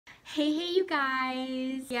Hey you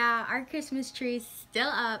guys! Yeah, our Christmas tree is still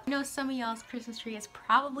up. I know some of y'all's Christmas tree is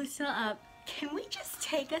probably still up. Can we just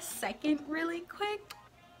take a second really quick?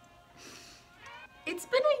 It's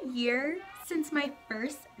been a year since my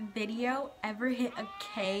first video ever hit a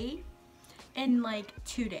K in like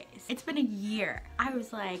 2 days. It's been a year. I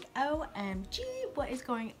was like, OMG, what is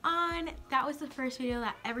going on? That was the first video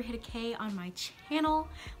that ever hit a K on my channel,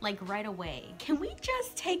 like right away. Can we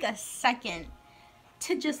just take a second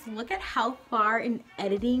to just look at how far in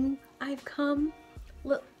editing I've come?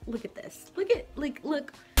 Look at this.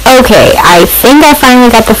 Look. Okay, I think I finally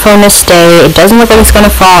got the phone to stay. It doesn't look like it's gonna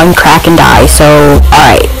fall and crack and die, so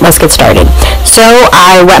alright, let's get started. So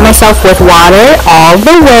I wet myself with water all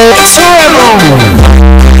the way.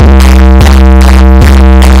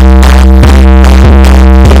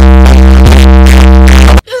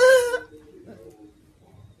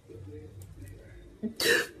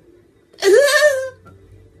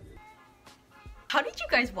 How did you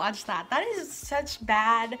guys watch that? That is such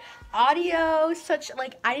bad audio,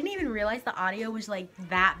 I didn't even realize the audio was like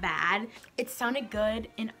that bad. It sounded good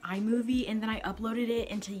in iMovie and then I uploaded it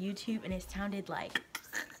into YouTube and it sounded like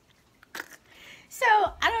so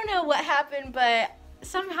I don't know what happened, but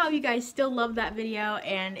somehow you guys still love that video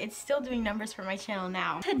and it's still doing numbers for my channel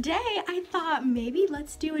now. Today I thought maybe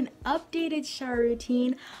let's do an updated shower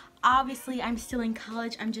routine. Obviously I'm still in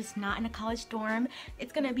college, I'm just not in a college dorm.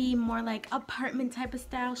 It's gonna be more like apartment type of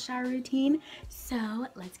style shower routine. So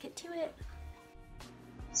let's get to it.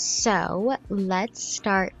 So let's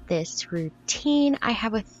start this routine. I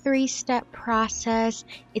have a 3-step process.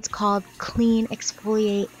 It's called clean,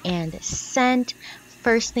 exfoliate, and scent.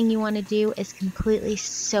 First thing you want to do is completely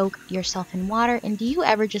soak yourself in water. And do you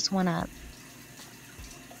ever just want to...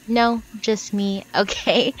 No, just me.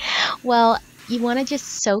 Okay. Well, you want to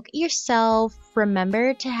just soak yourself.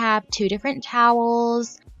 Remember to have 2 different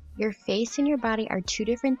towels. Your face and your body are 2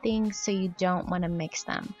 different things, so you don't want to mix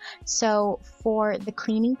them. So for the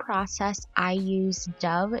cleaning process, I use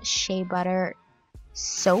Dove Shea Butter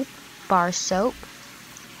soap, bar soap.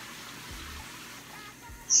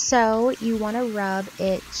 So you want to rub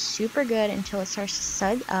it super good until it starts to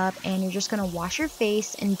suds up, and you're just going to wash your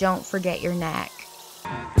face and don't forget your neck.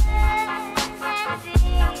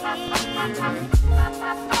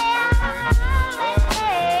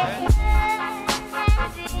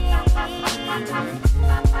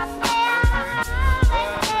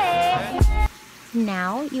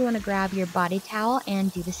 Now you want to grab your body towel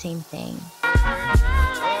and do the same thing.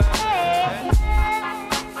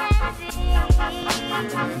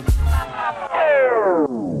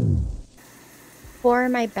 For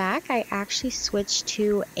my back, I actually switched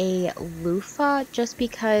to a loofah just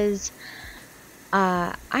because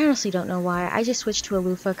I honestly don't know why. I just switched to a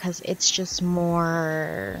loofah because it's just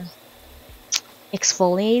more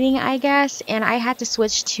exfoliating, I guess, and I had to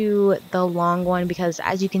switch to the long one because,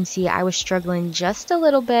 as you can see, I was struggling just a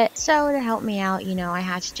little bit. So to help me out, you know, I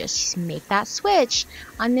had to just make that switch.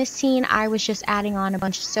 On this scene, I was just adding on a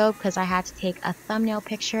bunch of soap because I had to take a thumbnail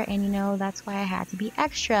picture, and you know, that's why I had to be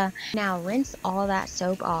extra. Now rinse all that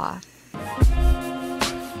soap off.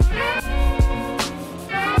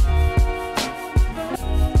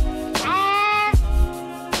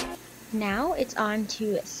 Now it's on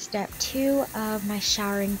to step 2 of my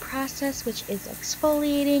showering process, which is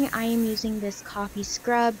exfoliating. I am using this coffee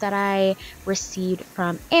scrub that I received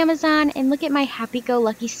from Amazon, and look at my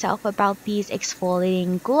happy-go-lucky self about these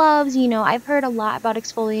exfoliating gloves. You know, I've heard a lot about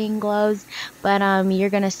exfoliating gloves, but you're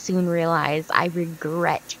gonna soon realize I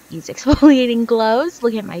regret these exfoliating gloves.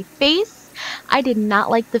 Look at my face. I did not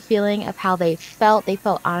like the feeling of how they felt. They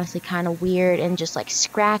felt honestly kind of weird and just like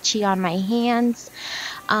scratchy on my hands.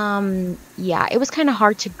 Yeah, it was kind of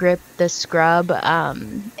hard to grip the scrub.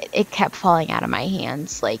 It kept falling out of my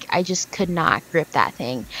hands. Like, I just could not grip that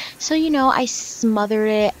thing. So, you know, I smothered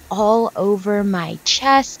it all over my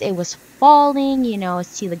chest. It was falling, you know,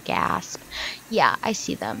 see the gasp. Yeah, I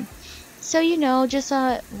see them. So, you know, just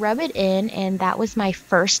rub it in, and that was my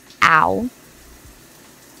first ow.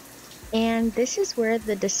 And this is where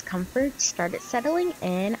the discomfort started settling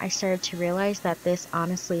in. I started to realize that this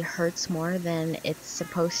honestly hurts more than it's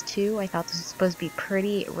supposed to. I thought this was supposed to be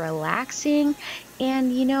pretty relaxing.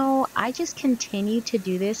 And you know, I just continued to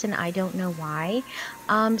do this and I don't know why.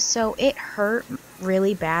 So it hurt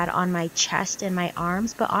really bad on my chest and my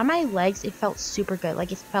arms, but on my legs it felt super good.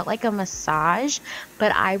 Like, it felt like a massage,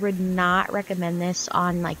 but I would not recommend this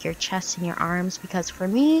on like your chest and your arms, because for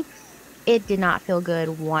me, it did not feel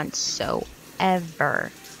good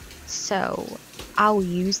whatsoever. So I'll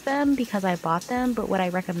use them because I bought them, but would I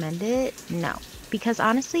recommend it? No, because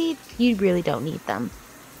honestly, you really don't need them.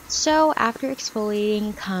 So after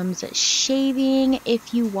exfoliating comes shaving.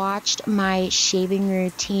 If you watched my shaving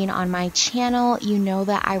routine on my channel, you know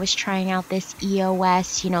that I was trying out this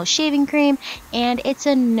EOS, shaving cream, and it's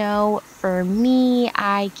a no for me.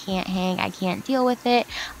 I can't hang, I can't deal with it.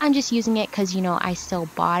 I'm just using it because, I still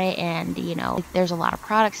bought it and, there's a lot of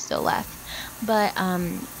products still left. But,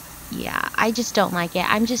 yeah, I just don't like it.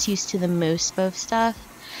 I'm just used to the mousse both stuff.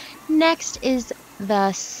 Next is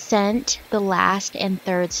the scent, the last and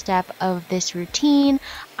third step of this routine.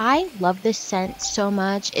 I love this scent so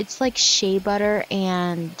much. It's like shea butter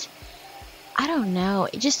and I don't know,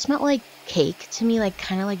 it just smelled like cake to me, like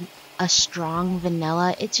kind of like a strong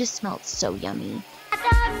vanilla. It just smelled so yummy.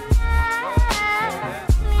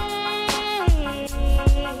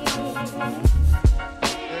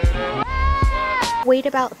 Wait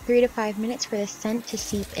about 3 to 5 minutes for the scent to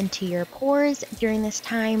seep into your pores. During this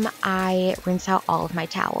time, I rinse out all of my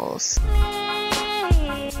towels.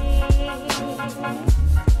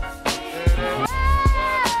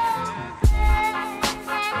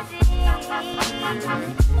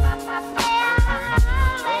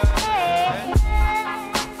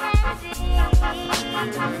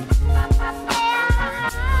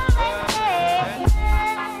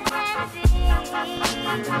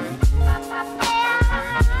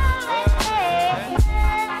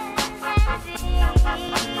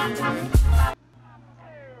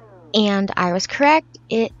 And I was correct,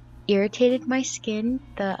 it irritated my skin,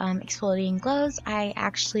 the exfoliating glows. I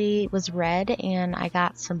actually was red and I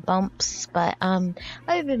got some bumps, but other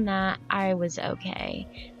than that, I was okay.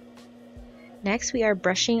 Next, we are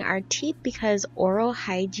brushing our teeth because oral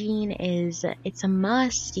hygiene it's a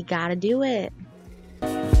must, you gotta do it.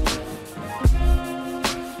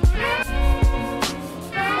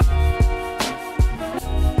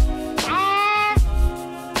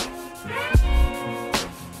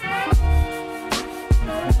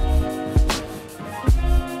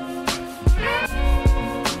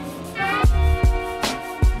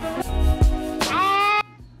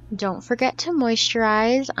 Don't forget to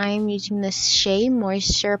moisturize. I am using this Shea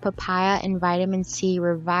Moisture Papaya and Vitamin C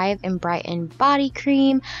Revive and Brighten Body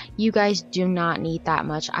Cream. You guys do not need that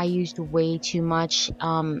much. I used way too much.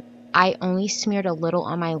 I only smeared a little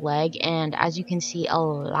on my leg, and as you can see, a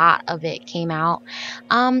lot of it came out.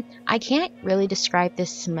 I can't really describe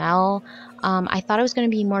this smell. I thought it was going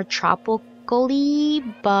to be more tropical-y,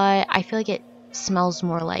 but I feel like it smells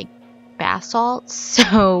more like bath salts,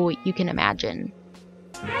 so you can imagine.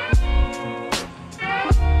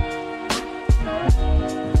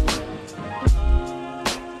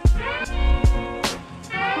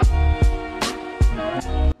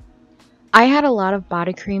 I had a lot of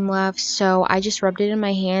body cream left, so I just rubbed it in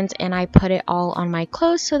my hands and I put it all on my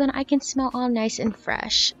clothes so then I can smell all nice and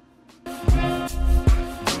fresh.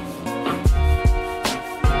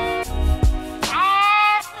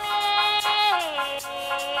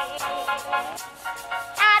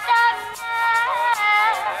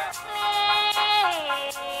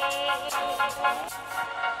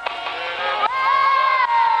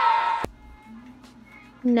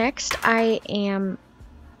 Next, I am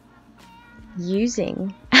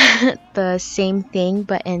using the same thing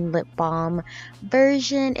but in lip balm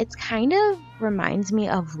version. It's kind of reminds me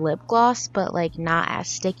of lip gloss, but like not as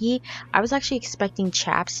sticky. I was actually expecting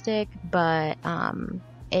chapstick, but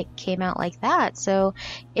it came out like that, so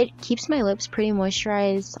it keeps my lips pretty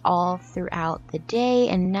moisturized all throughout the day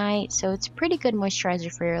and night, so it's pretty good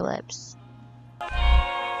moisturizer for your lips.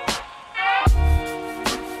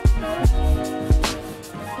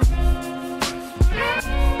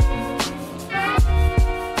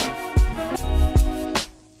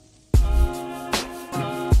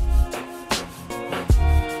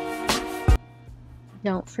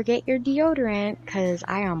 Don't forget your deodorant, because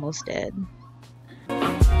I almost did.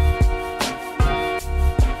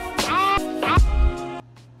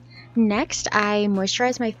 Next, I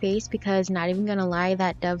moisturize my face because, not even gonna lie,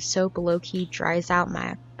 that Dove soap low-key dries out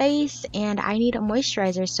my face and I need a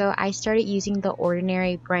moisturizer, so I started using the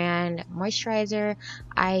Ordinary brand moisturizer.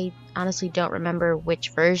 I honestly don't remember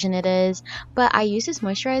which version it is, but I use this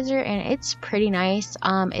moisturizer and it's pretty nice.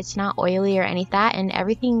 It's not oily or any of that, and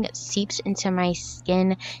everything seeps into my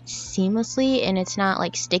skin seamlessly, and it's not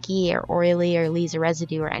like sticky or oily or leaves a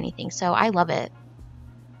residue or anything, so I love it.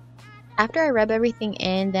 After I rub everything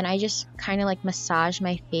in, then I just kind of like massage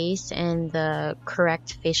my face in the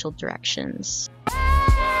correct facial directions.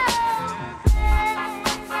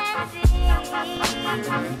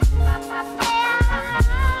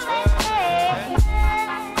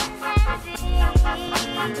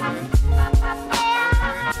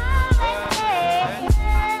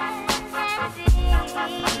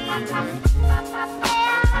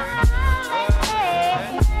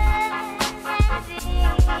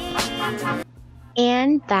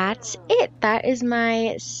 And that's it. That is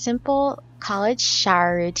my simple college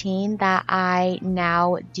shower routine that I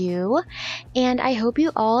now do. And I hope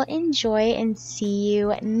you all enjoy and see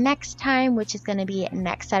you next time, which is going to be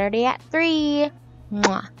next Saturday at 3.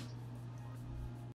 Mwah.